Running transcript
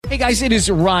Hey guys, it is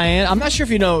Ryan. I'm not sure if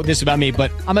you know this about me, but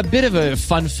I'm a bit of a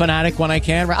fun fanatic when I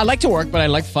can. I like to work, but I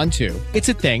like fun too. It's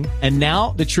a thing. And now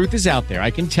the truth is out there.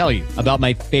 I can tell you about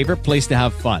my favorite place to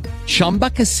have fun. Chumba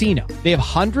Casino. They have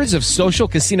hundreds of social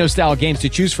casino style games to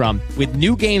choose from with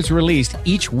new games released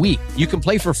each week. You can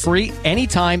play for free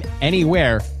anytime,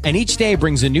 anywhere. And each day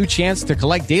brings a new chance to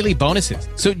collect daily bonuses.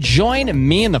 So join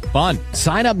me in the fun.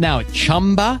 Sign up now at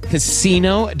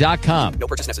ChumbaCasino.com. No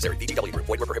purchase necessary. VGW Group.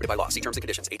 Void where prohibited by law. See terms and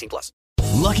conditions. 18+.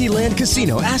 Lucky Land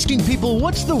Casino, asking people,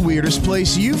 what's the weirdest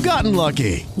place you've gotten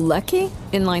lucky? Lucky?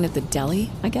 In line at the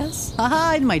deli, I guess?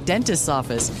 Aha, in my dentist's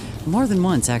office. More than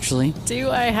once, actually.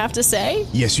 Do I have to say?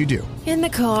 Yes, you do. In the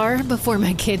car before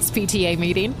my kids' PTA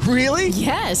meeting. Really?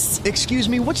 Yes. Excuse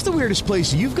me, what's the weirdest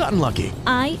place you've gotten lucky?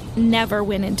 I never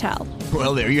win and tell.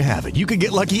 Well, there you have it. You can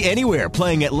get lucky anywhere,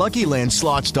 playing at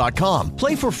LuckyLandSlots.com.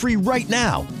 Play for free right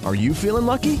now. Are you feeling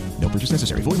lucky? No purchase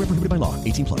necessary. Void where prohibited by law.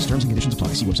 18+. Terms and conditions apply.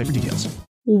 See website for details.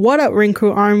 What up, Ring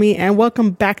Crew Army, and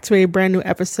welcome back to a brand new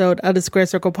episode of the Square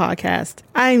Circle Podcast.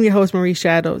 I am your host, Marie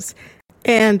Shadows.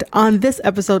 And on this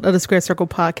episode of the Square Circle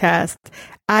Podcast,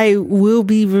 I will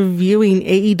be reviewing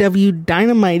AEW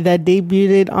Dynamite that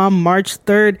debuted on March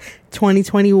 3rd,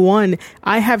 2021.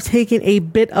 I have taken a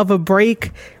bit of a break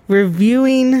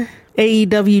reviewing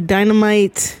AEW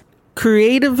Dynamite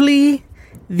creatively.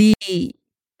 The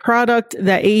product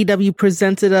that AEW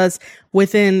presented us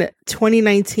within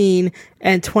 2019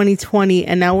 and 2020,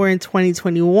 and now we're in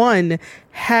 2021,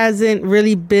 hasn't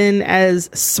really been as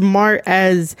smart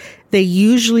as they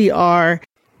usually are.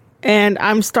 And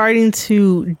I'm starting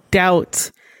to doubt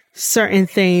certain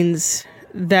things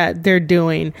that they're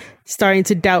doing, starting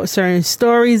to doubt certain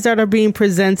stories that are being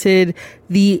presented,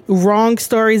 the wrong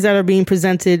stories that are being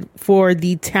presented for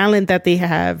the talent that they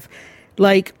have.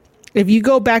 Like, if you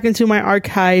go back into my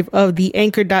archive of the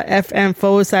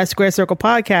anchor.fm/Square Circle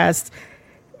Podcast,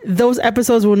 those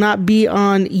episodes will not be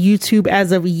on YouTube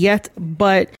as of yet.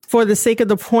 But for the sake of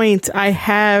the point, I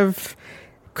have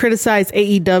criticized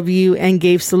AEW and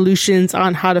gave solutions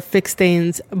on how to fix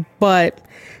things. But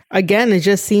again, it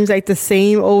just seems like the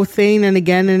same old thing and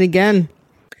again and again.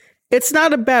 It's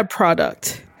not a bad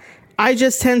product. I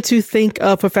just tend to think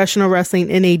of professional wrestling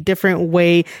in a different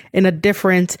way, in a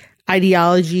different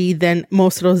ideology than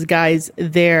most of those guys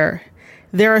there.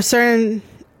 There are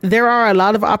a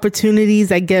lot of opportunities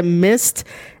that get missed,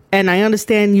 and I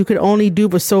understand you could only do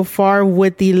but so far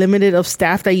with the limited of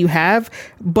staff that you have,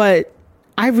 but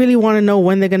I really want to know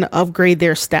when they're going to upgrade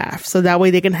their staff so that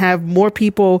way they can have more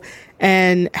people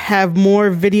and have more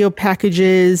video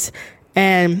packages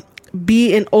and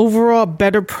be an overall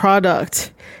better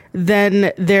product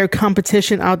than their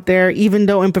competition out there. Even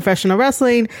though in professional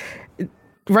wrestling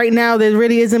right now, there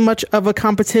really isn't much of a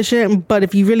competition, but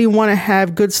if you really want to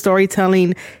have good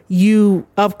storytelling, you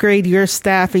upgrade your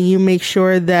staff and you make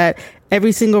sure that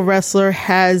every single wrestler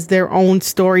has their own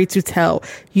story to tell.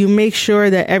 You make sure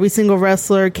that every single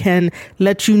wrestler can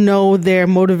let you know their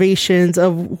motivations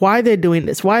of why they're doing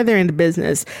this, why they're in the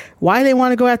business, why they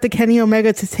want to go after Kenny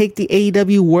Omega to take the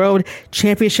AEW World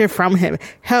Championship from him.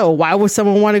 Hell, why would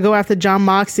someone want to go after Jon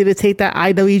Moxley to take that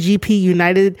IWGP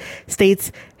United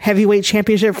States Heavyweight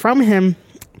Championship from him?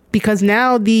 Because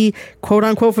now the quote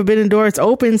unquote forbidden door is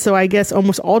open. So I guess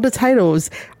almost all the titles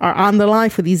are on the line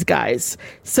for these guys.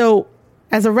 So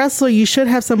as a wrestler, you should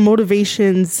have some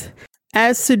motivations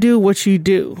as to do what you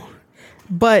do.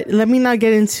 But let me not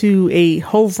get into a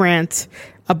whole rant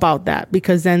about that,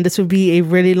 because then this would be a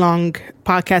really long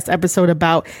podcast episode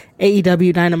about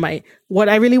AEW Dynamite. What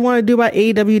I really want to do about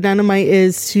AEW Dynamite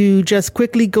is to just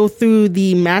quickly go through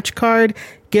the match card,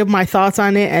 give my thoughts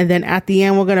on it, and then at the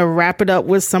end, we're going to wrap it up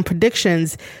with some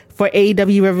predictions for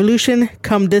AEW Revolution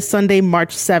come this Sunday,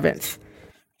 March 7th.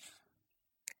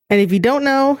 And if you don't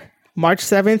know, March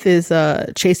 7th is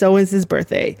Chase Owens'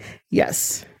 birthday.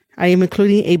 Yes, I am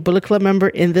including a Bullet Club member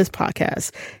in this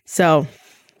podcast. So,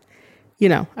 you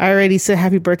know, I already said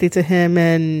happy birthday to him,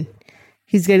 and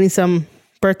he's getting some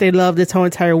birthday love this whole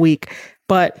entire week.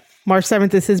 But March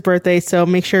 7th is his birthday, so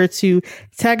make sure to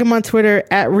tag him on Twitter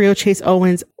at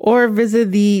RealChaseOwens or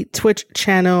visit the Twitch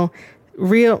channel,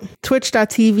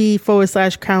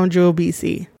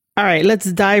 twitch.tv/CrownJewelBC. All right,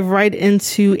 let's dive right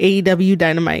into AEW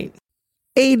Dynamite.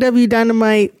 AEW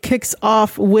Dynamite kicks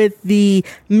off with the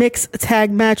mixed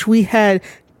tag match. We had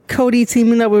Cody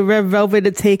teaming up with Red Velvet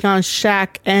to take on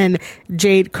Shaq and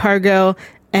Jade Cargill,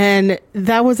 and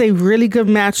that was a really good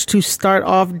match to start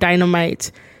off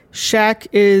Dynamite. Shaq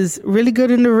is really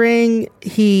good in the ring.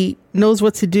 He knows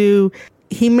what to do.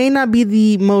 He may not be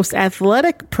the most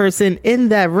athletic person in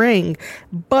that ring,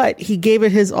 but he gave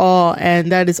it his all, and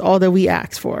that is all that we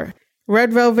asked for.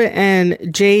 Red Velvet and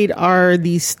Jade are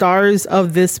the stars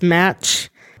of this match.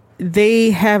 They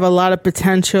have a lot of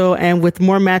potential, and with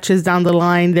more matches down the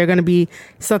line, they're going to be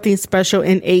something special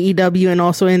in AEW and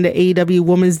also in the AEW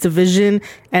women's division.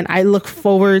 And I look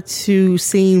forward to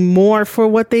seeing more for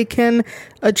what they can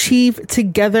achieve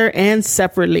together and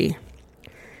separately.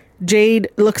 Jade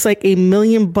looks like $1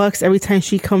 million every time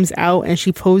she comes out and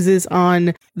she poses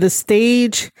on the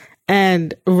stage.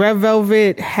 And Red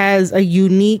Velvet has a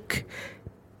unique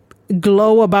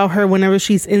glow about her whenever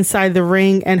she's inside the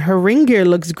ring, and her ring gear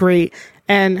looks great,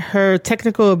 and her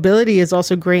technical ability is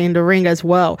also great in the ring as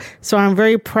well. So I'm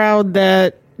very proud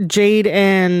that Jade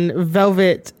and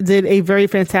Velvet did a very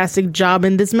fantastic job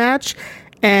in this match,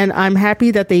 and I'm happy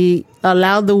that they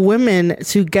allowed the women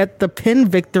to get the pin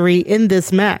victory in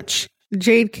this match.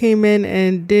 Jade came in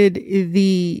and did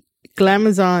the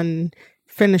Glamazon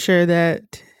finisher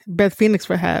that Beth Phoenix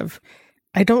would have.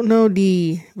 I don't know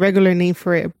the regular name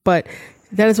for it, but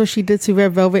that is what she did to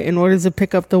Red Velvet in order to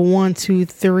pick up the 1, 2,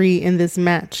 3 in this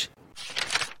match.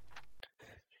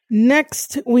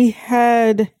 Next, we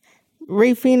had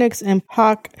Rey Fenix and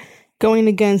Pac going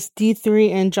against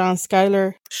D3 and John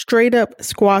Skyler. Straight up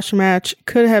squash match.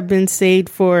 Could have been saved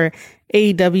for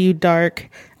AEW Dark.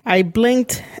 I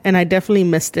blinked and I definitely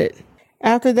missed it.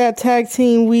 After that tag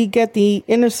team, we get the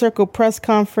Inner Circle press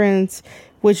conference,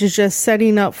 which is just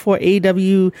setting up for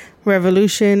AEW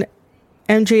Revolution.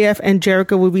 MJF and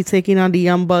Jericho will be taking on the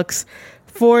Young Bucks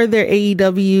for their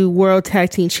AEW World Tag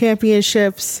Team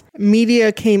Championships.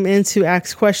 Media came in to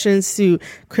ask questions to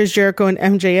Chris Jericho and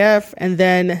MJF, and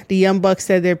then the Young Bucks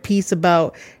said their piece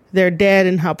about their dad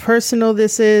and how personal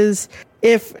this is.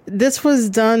 If this was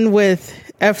done with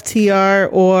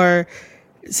FTR or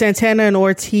Santana and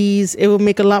Ortiz, it would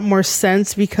make a lot more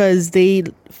sense because they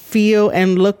feel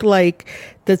and look like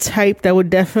the type that would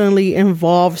definitely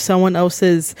involve someone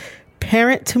else's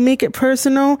parent to make it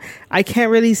personal. I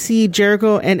can't really see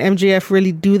Jericho and MJF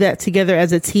really do that together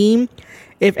as a team.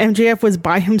 If MJF was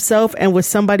by himself and with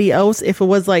somebody else, if it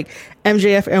was like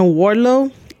MJF and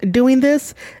Wardlow doing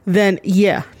this, then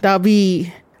yeah, that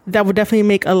would definitely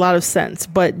make a lot of sense.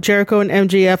 But Jericho and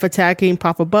MJF attacking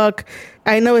Papa Buck,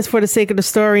 I know it's for the sake of the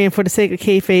story and for the sake of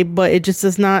kayfabe, but it just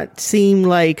does not seem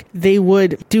like they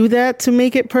would do that to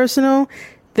make it personal.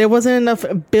 There wasn't enough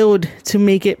build to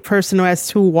make it personal as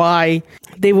to why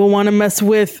they will want to mess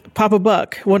with Papa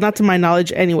Buck. Well, not to my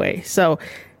knowledge anyway. So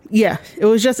yeah, it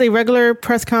was just a regular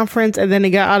press conference, and then it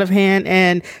got out of hand,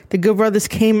 and the Good Brothers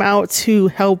came out to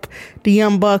help the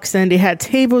Young Bucks, and they had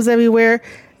tables everywhere.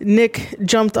 Nick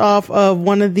jumped off of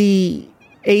one of the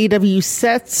AEW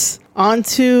sets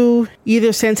onto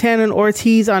either Santana and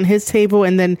Ortiz on his table,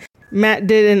 and then Matt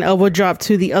did an elbow drop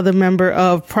to the other member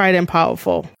of Pride and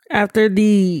Powerful. After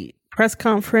the press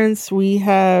conference, we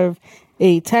have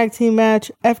a tag team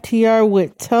match, FTR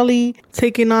with Tully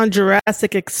taking on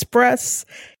Jurassic Express.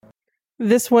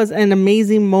 This was an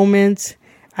amazing moment.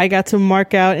 I got to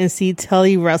mark out and see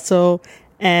Tully wrestle,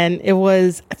 and it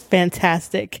was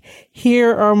fantastic.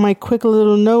 Here are my quick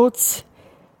little notes.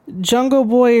 Jungle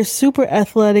Boy is super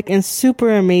athletic and super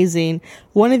amazing.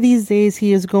 One of these days,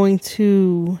 he is going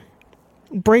to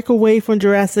break away from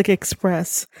Jurassic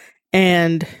Express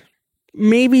and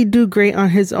maybe do great on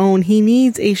his own. He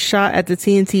needs a shot at the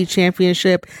TNT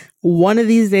Championship one of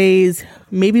these days,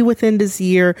 maybe within this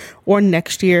year or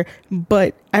next year.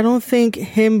 But I don't think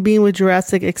him being with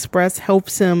Jurassic Express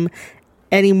helps him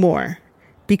anymore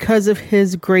because of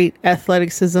his great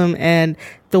athleticism and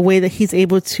the way that he's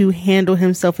able to handle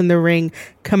himself in the ring,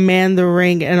 command the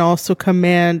ring, and also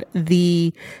command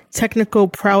the technical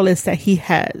prowess that he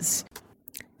has.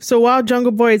 So while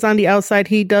Jungle Boy is on the outside,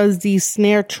 he does the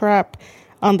snare trap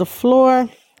on the floor.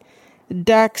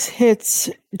 Dax hits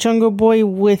Jungle Boy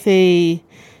with a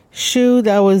shoe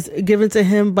that was given to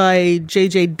him by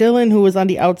JJ Dillon, who was on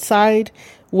the outside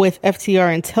with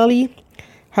FTR and Tully.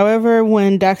 However,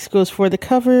 when Dax goes for the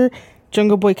cover,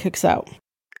 Jungle Boy kicks out.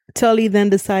 Tully then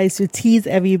decides to tease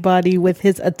everybody with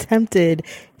his attempted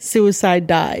suicide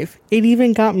dive. It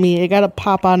even got me. It got a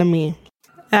pop out of me.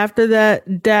 After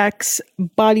that, Dax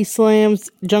body slams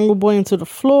Jungle Boy into the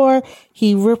floor.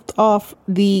 He ripped off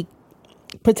the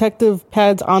protective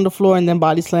pads on the floor and then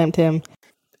body slammed him.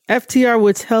 FTR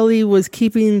with Tully was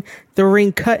keeping the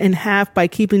ring cut in half by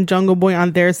keeping Jungle Boy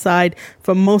on their side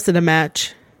for most of the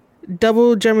match.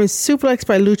 Double German suplex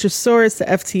by Luchasaurus to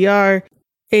FTR.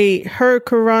 A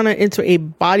Hurricanrana into a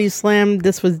body slam.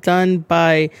 This was done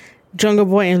by Jungle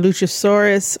Boy and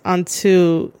Luchasaurus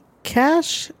onto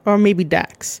Cash or maybe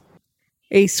Dax.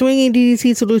 A swinging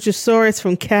DDT to Luchasaurus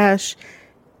from Cash.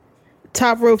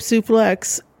 Top rope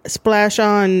suplex splash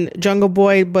on Jungle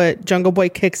Boy, but Jungle Boy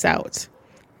kicks out.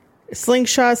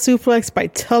 Slingshot suplex by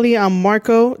Tully on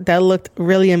Marco. That looked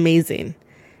really amazing.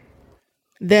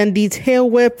 Then the tail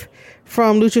whip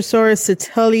from Luchasaurus to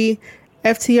Tully.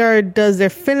 FTR does their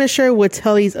finisher with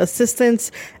Tully's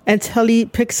assistance, and Tully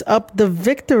picks up the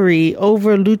victory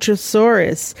over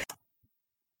Luchasaurus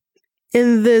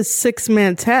in this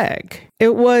 6-man tag.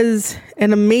 It was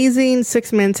an amazing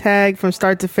 6-man tag from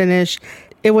start to finish.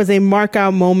 It was a mark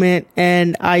out moment,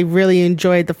 and I really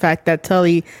enjoyed the fact that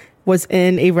Tully was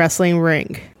in a wrestling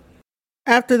ring.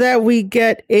 After that, we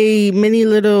get a mini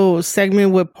little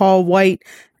segment with Paul White,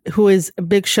 who is a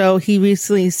Big Show. He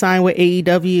recently signed with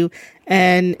AEW,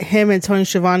 and him and Tony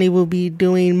Schiavone will be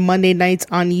doing Monday nights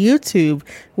on YouTube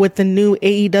with the new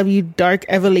AEW Dark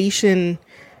Elevation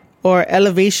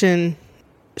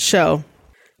show.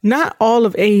 Not all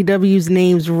of AEW's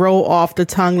names roll off the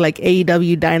tongue like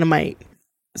AEW Dynamite,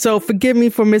 so forgive me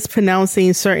for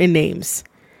mispronouncing certain names.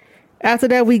 After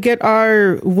that, we get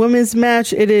our women's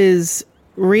match. It is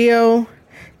Rio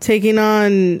taking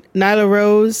on Nyla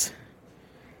Rose.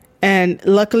 And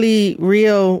luckily,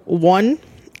 Rio won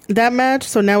that match.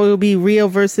 So now it will be Rio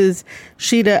versus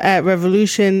Shida at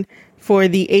Revolution for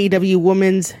the AEW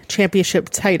Women's Championship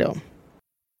title.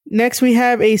 Next, we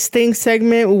have a Sting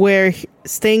segment where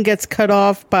Sting gets cut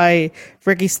off by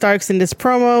Ricky Starks in this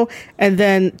promo. And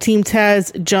then Team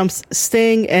Taz jumps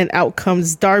Sting and out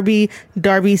comes Darby.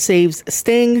 Darby saves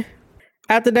Sting.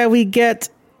 After that, we get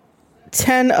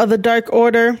 10 of the Dark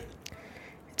Order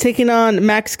taking on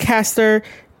Max Caster.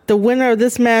 The winner of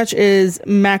this match is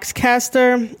Max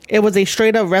Caster. It was a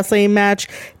straight up wrestling match.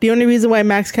 The only reason why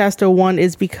Max Caster won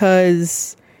is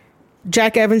because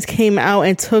Jack Evans came out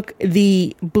and took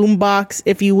the boombox,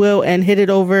 if you will, and hit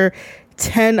it over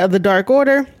 10 of the Dark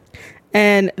Order.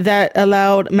 And that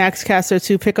allowed Max Caster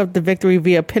to pick up the victory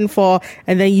via pinfall.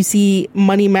 And then you see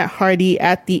Money Matt Hardy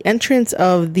at the entrance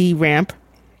of the ramp,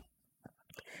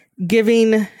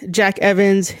 giving Jack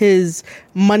Evans his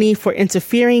money for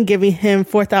interfering, giving him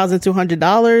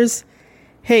 $4,200.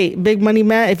 Hey, Big Money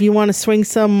Matt, if you want to swing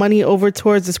some money over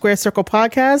towards the Square Circle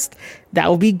podcast, that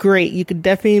would be great. You could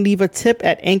definitely leave a tip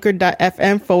at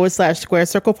anchor.fm/Square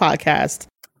Circle podcast.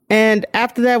 And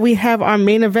after that, we have our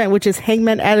main event, which is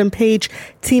Hangman Adam Page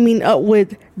teaming up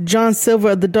with John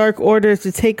Silver of the Dark Order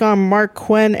to take on Mark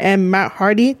Quinn and Matt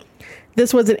Hardy.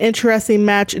 This was an interesting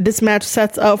match. This match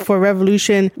sets up for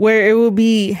Revolution, where it will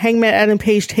be Hangman Adam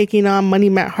Page taking on Money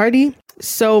Matt Hardy.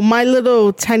 So my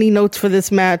little tiny notes for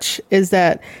this match is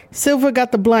that Silver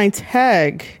got the blind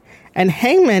tag and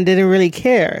Hangman didn't really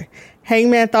care.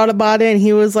 Hangman thought about it and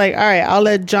he was like, all right, I'll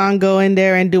let John go in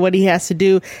there and do what he has to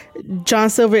do.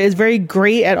 John Silver is very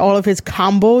great at all of his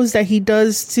combos that he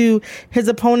does to his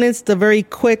opponents, the very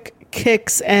quick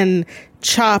kicks and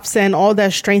chops and all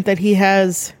that strength that he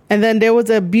has. And then there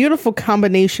was a beautiful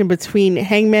combination between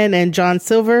Hangman and John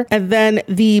Silver. And then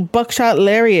the buckshot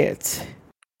lariat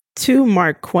to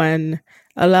Mark Quinn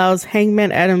allows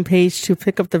Hangman Adam Page to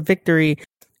pick up the victory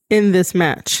in this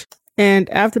match. And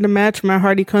after the match, Matt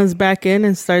Hardy comes back in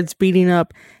and starts beating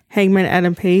up Hangman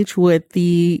Adam Page with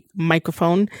the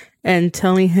microphone and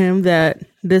telling him that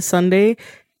this Sunday,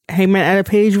 Hangman Adam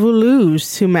Page will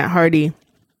lose to Matt Hardy.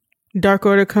 Dark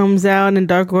Order comes out and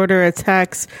Dark Order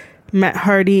attacks Matt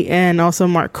Hardy and also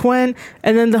Mark Quinn.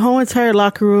 And then the whole entire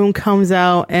locker room comes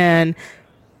out and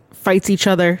fights each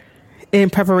other in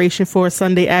preparation for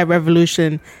Sunday at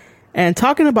Revolution. And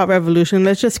talking about Revolution,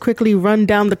 let's just quickly run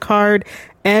down the card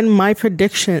and my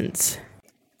predictions.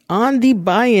 On the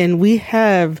buy-in, we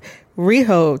have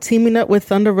Riho teaming up with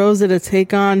Thunder Rosa to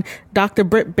take on Dr.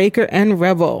 Britt Baker and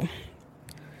Rebel.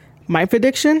 My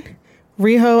prediction?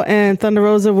 Riho and Thunder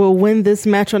Rosa will win this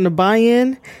match on the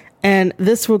buy-in, and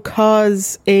this will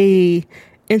cause a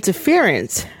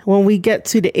interference when we get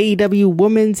to the AEW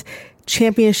Women's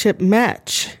Championship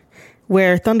match,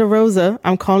 where Thunder Rosa,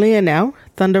 I'm calling it now,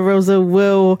 Thunder Rosa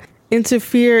will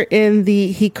interfere in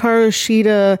the Hikaru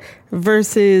Shida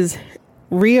versus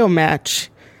Rio match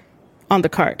on the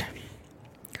card.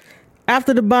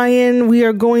 After the buy-in, we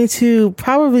are going to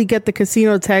probably get the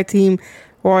Casino Tag Team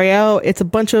Royale. It's a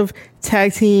bunch of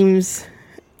tag teams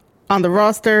on the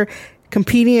roster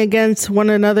competing against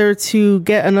one another to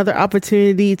get another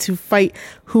opportunity to fight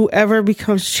whoever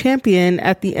becomes champion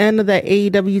at the end of that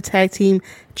AEW Tag Team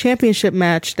Championship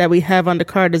match that we have on the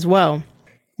card as well.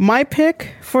 My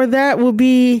pick for that will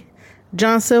be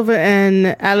John Silver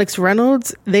and Alex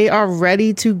Reynolds. They are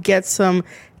ready to get some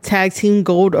tag team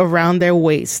gold around their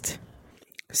waist.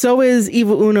 So is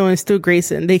Evil Uno and Stu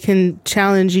Grayson. They can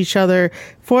challenge each other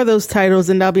for those titles,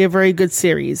 and that'll be a very good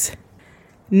series.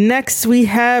 Next, we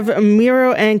have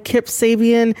Miro and Kip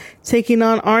Sabian taking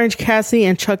on Orange Cassidy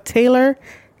and Chuck Taylor.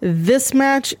 This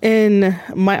match, in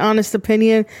my honest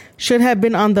opinion, should have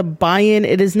been on the buy-in.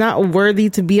 It is not worthy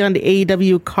to be on the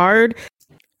AEW card.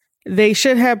 They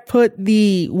should have put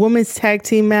the women's tag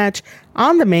team match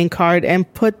on the main card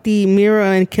and put the Miro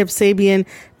and Kip Sabian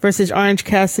versus Orange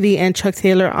Cassidy and Chuck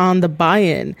Taylor on the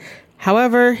buy-in.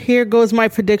 However, here goes my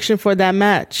prediction for that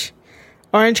match.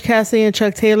 Orange Cassidy and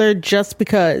Chuck Taylor, just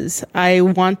because I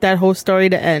want that whole story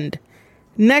to end.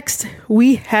 Next,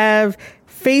 we have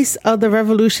Face of the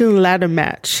Revolution ladder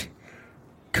match.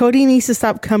 Cody needs to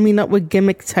stop coming up with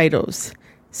gimmick titles.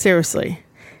 Seriously.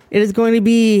 It is going to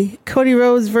be Cody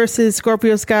Rhodes versus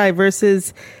Scorpio Sky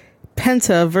versus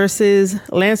Penta versus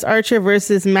Lance Archer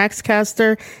versus Max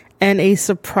Caster and a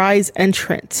surprise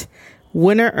entrant.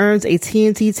 Winner earns a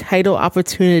TNT title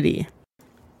opportunity.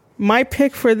 My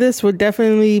pick for this would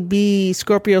definitely be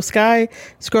Scorpio Sky.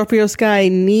 Scorpio Sky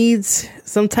needs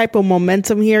some type of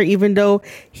momentum here, even though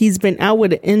he's been out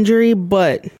with an injury.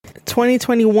 But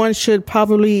 2021 should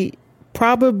probably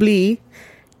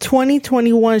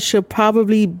 2021 should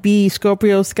probably be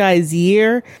Scorpio Sky's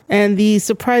year, and the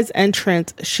surprise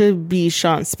entrant should be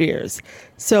Shawn Spears.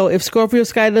 So if Scorpio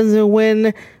Sky doesn't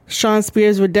win, Shawn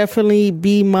Spears would definitely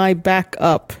be my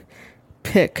backup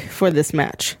pick for this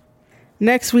match.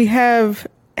 Next, we have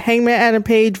Hangman Adam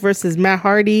Page versus Matt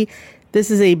Hardy. This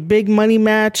is a big money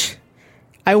match.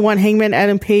 I want Hangman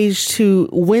Adam Page to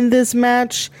win this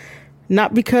match,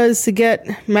 not because to get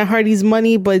Matt Hardy's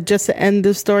money, but just to end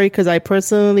the story, because I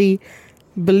personally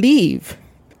believe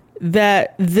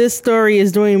that this story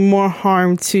is doing more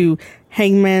harm to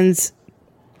Hangman's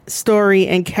story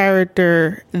and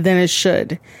character than it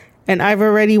should. And I've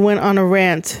already went on a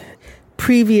rant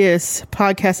previous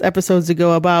podcast episodes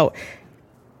ago about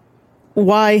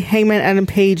why Hangman Adam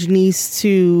Page needs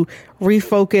to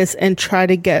refocus and try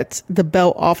to get the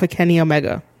belt off of Kenny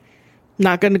Omega.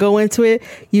 Not going to go into it.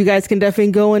 You guys can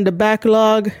definitely go in the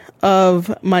backlog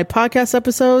of my podcast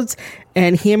episodes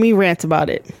and hear me rant about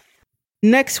it.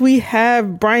 Next, we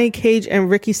have Brian Cage and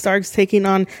Ricky Starks taking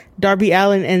on Darby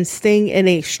Allin and Sting in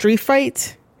a street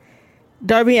fight.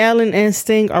 Darby Allin and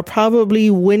Sting are probably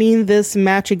winning this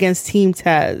match against Team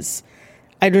Taz.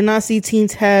 I do not see Team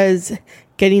Taz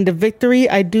getting the victory.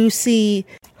 I do see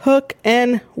Hook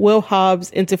and Will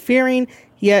Hobbs interfering,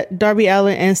 yet Darby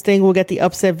Allin and Sting will get the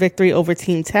upset victory over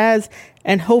Team Taz,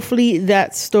 and hopefully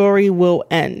that story will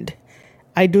end.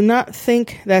 I do not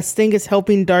think that Sting is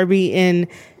helping Darby in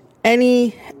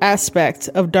any aspect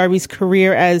of Darby's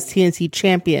career as TNT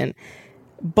champion,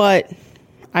 but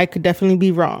I could definitely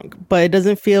be wrong. But it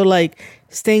doesn't feel like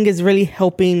Sting is really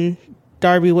helping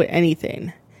Darby with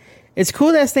anything. It's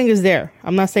cool that Sting is there.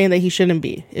 I'm not saying that he shouldn't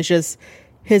be. It's just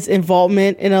his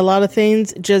involvement in a lot of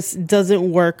things just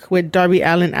doesn't work with Darby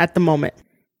Allin at the moment.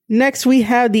 Next, we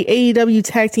have the AEW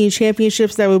Tag Team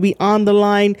Championships that will be on the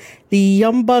line. The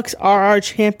Young Bucks are our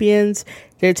champions.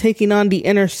 They're taking on the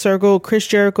Inner Circle, Chris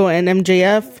Jericho and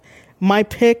MJF. My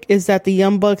pick is that the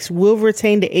Young Bucks will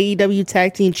retain the AEW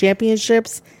Tag Team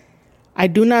Championships. I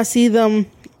do not see them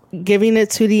giving it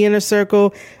to the Inner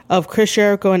Circle of Chris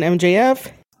Jericho and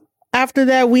MJF. After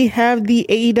that, we have the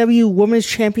AEW Women's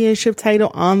Championship title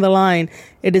on the line.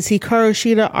 It is Hikaru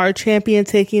Shida, our champion,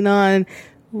 taking on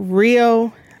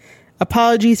Rio.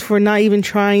 Apologies for not even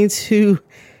trying to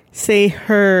say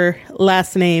her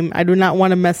last name. I do not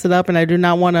want to mess it up, and I do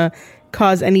not want to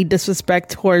cause any disrespect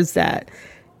towards that.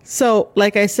 So,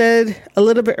 like I said a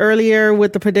little bit earlier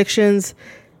with the predictions,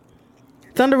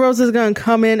 Thunder Rosa is going to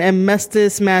come in and mess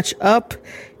this match up.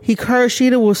 Hikaru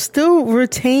Shida will still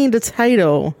retain the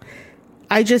title.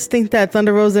 I just think that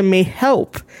Thunder Rosa may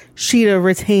help Shida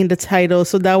retain the title,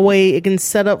 so that way it can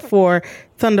set up for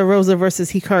Thunder Rosa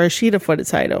versus Hikaru Shida for the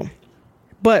title.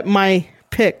 But my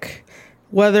pick,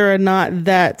 whether or not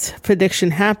that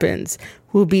prediction happens,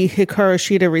 will be Hikaru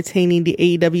Shida retaining the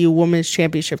AEW Women's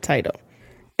Championship title.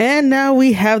 And now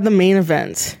we have the main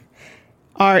event.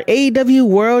 Our AEW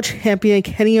World Champion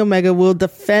Kenny Omega will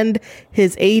defend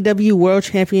his AEW World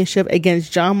Championship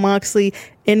against Jon Moxley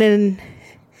in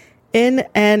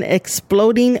an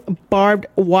exploding barbed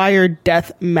wire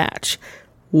death match.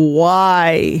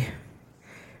 Why?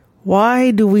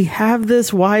 Why do we have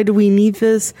this? Why do we need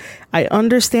this? I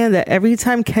understand that every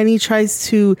time Kenny tries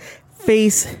to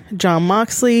face Jon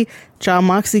Moxley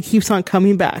keeps on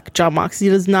coming back. Jon Moxley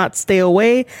does not stay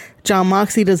away. Jon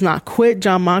Moxley does not quit.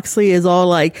 Jon Moxley is all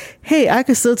like, hey, I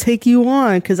could still take you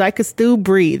on because I could still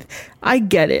breathe. I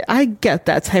get it. I get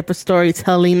that type of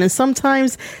storytelling, and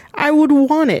sometimes I would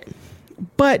want it.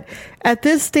 But at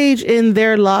this stage in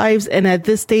their lives and at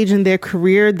this stage in their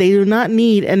career, they do not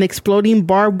need an exploding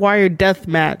barbed wire death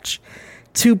match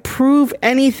to prove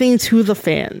anything to the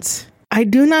fans. I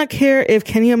do not care if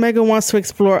Kenny Omega wants to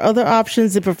explore other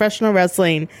options in professional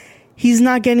wrestling. He's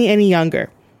not getting any younger.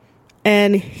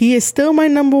 And he is still my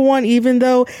number one, even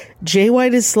though Jay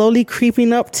White is slowly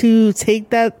creeping up to take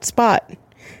that spot.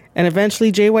 And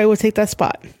eventually Jay White will take that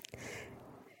spot.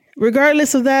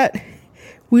 Regardless of that,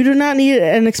 we do not need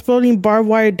an exploding barbed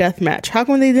wire death match. How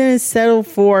come they didn't settle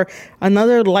for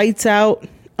another lights out,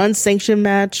 unsanctioned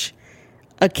match,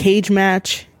 a cage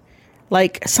match,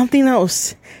 like something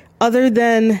else other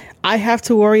than I have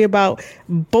to worry about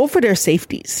both of their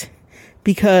safeties?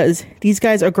 Because these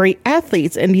guys are great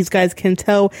athletes and these guys can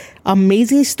tell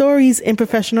amazing stories in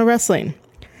professional wrestling.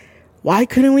 Why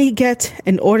couldn't we get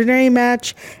an ordinary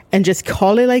match and just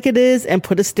call it like it is and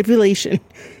put a stipulation?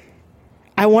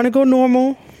 I want to go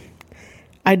normal.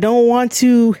 I don't want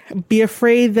to be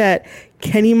afraid that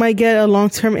Kenny might get a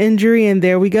long-term injury and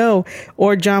there we go.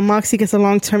 Or Jon Moxley gets a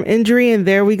long-term injury and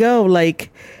there we go. Like,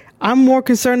 I'm more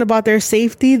concerned about their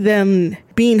safety than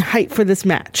being hyped for this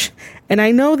match. And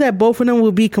I know that both of them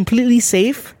will be completely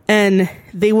safe and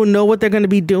they will know what they're going to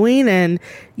be doing. And,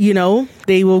 you know,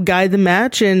 they will guide the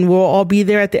match and we'll all be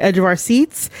there at the edge of our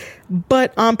seats.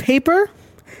 But on paper,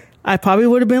 I probably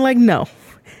would have been like, no,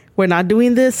 we're not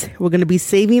doing this. We're going to be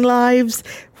saving lives.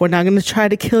 We're not going to try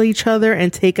to kill each other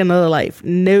and take another life.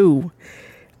 No.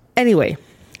 Anyway,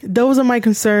 those are my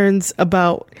concerns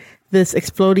about this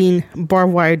exploding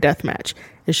barbed wire death match.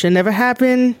 It should never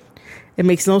happen. It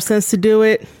makes no sense to do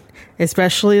it,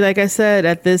 especially, like I said,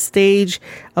 at this stage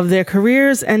of their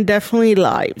careers and definitely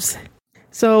lives.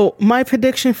 So my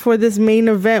prediction for this main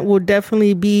event will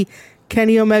definitely be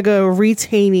Kenny Omega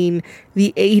retaining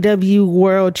the AEW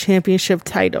World Championship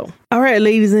title. All right,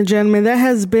 ladies and gentlemen, that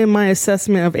has been my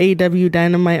assessment of AEW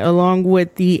Dynamite along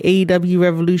with the AEW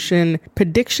Revolution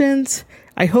predictions.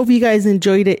 I hope you guys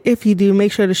enjoyed it. If you do,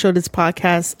 make sure to show this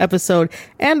podcast episode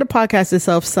and the podcast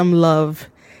itself some love.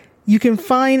 You can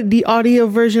find the audio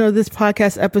version of this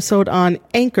podcast episode on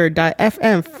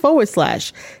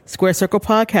anchor.fm/Square Circle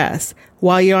Podcast.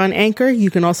 While you're on Anchor, you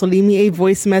can also leave me a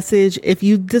voice message if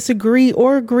you disagree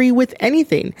or agree with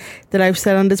anything that I've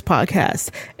said on this podcast.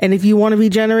 And if you want to be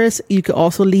generous, you can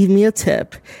also leave me a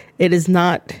tip. It is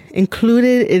not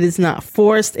included. It is not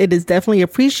forced. It is definitely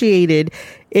appreciated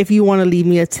if you want to leave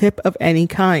me a tip of any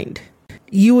kind.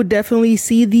 You will definitely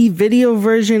see the video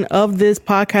version of this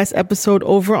podcast episode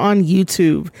over on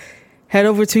YouTube. Head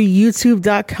over to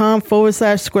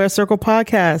youtube.com/Square Circle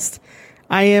Podcast.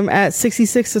 I am at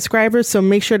 66 subscribers, so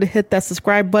make sure to hit that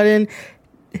subscribe button,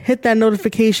 hit that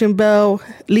notification bell,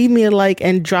 leave me a like,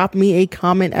 and drop me a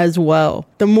comment as well.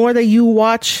 The more that you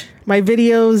watch my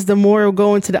videos, the more it'll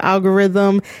go into the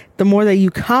algorithm. The more that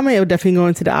you comment, it'll definitely go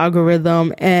into the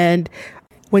algorithm. And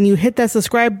when you hit that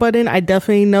subscribe button, I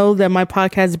definitely know that my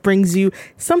podcast brings you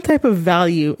some type of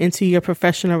value into your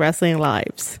professional wrestling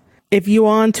lives. If you're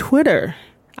on Twitter,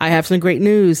 I have some great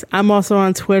news. I'm also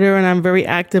on Twitter and I'm very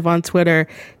active on Twitter.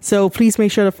 So please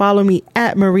make sure to follow me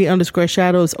at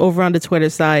Marie_Shadows over on the Twitter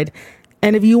side.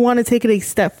 And if you want to take it a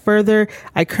step further,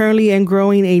 I currently am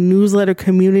growing a newsletter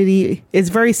community. It's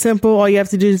very simple. All you have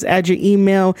to do is add your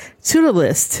email to the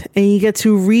list and you get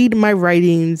to read my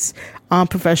writings on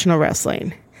professional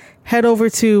wrestling. Head over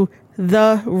to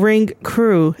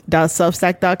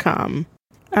theringcrew.substack.com.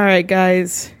 All right,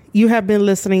 guys. You have been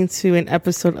listening to an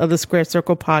episode of the Square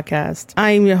Circle Podcast.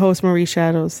 I am your host, Marie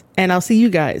Shadows, and I'll see you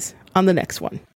guys on the next one.